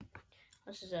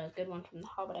This is a good one from The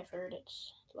Hobbit. I've heard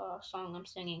it's a song I'm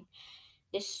singing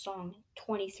this song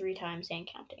 23 times and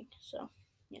counting. So,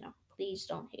 please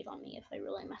don't hate on me if I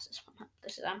really mess this one up.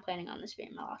 I'm planning on this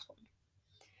being my last one.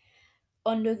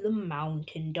 Under the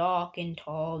mountain, dark and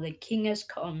tall, the king has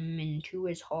come into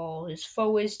his hall. His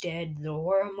foe is dead, the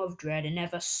worm of dread, and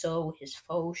ever so his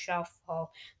foe shall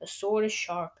fall. The sword is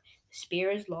sharp, the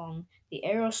spear is long, the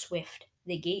arrow swift,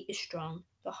 the gate is strong.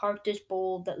 The heart is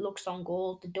bold that looks on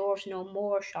gold. The dwarfs no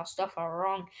more shall stuff our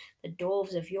wrong. The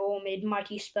doves of yore made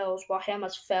mighty spells, while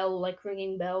hammers fell like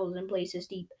ringing bells in places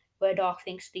deep, where dark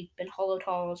things sleep in hollow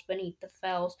halls beneath the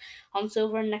fells. On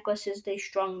silver necklaces they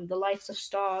strung, the lights of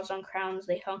stars on crowns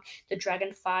they hung, the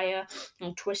dragon fire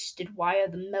on twisted wire,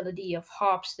 the melody of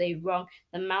harps they rung.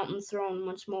 The mountain throne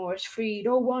once more is freed.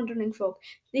 O wandering folk,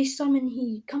 they summon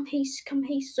he, come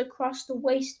haste across the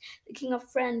waste. The king of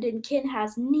friend and kin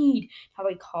has need. How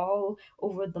I call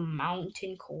over the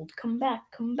mountain cold, come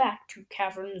back to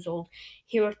caverns old.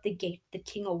 Here at the gate the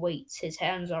king awaits, his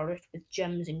hands are rich with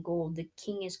gems and gold. The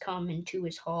king is come into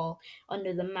his hall,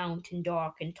 under the mountain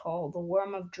dark and tall. The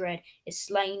worm of dread is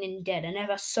slain and dead, and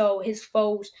ever so his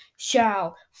foes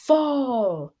shall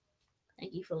fall.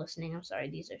 Thank you for listening. I'm sorry,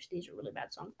 these are really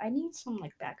bad songs. I need some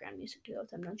like background music to go with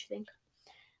them, don't you think?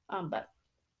 But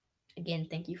again,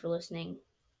 thank you for listening.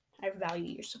 I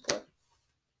value your support.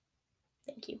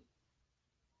 Thank you.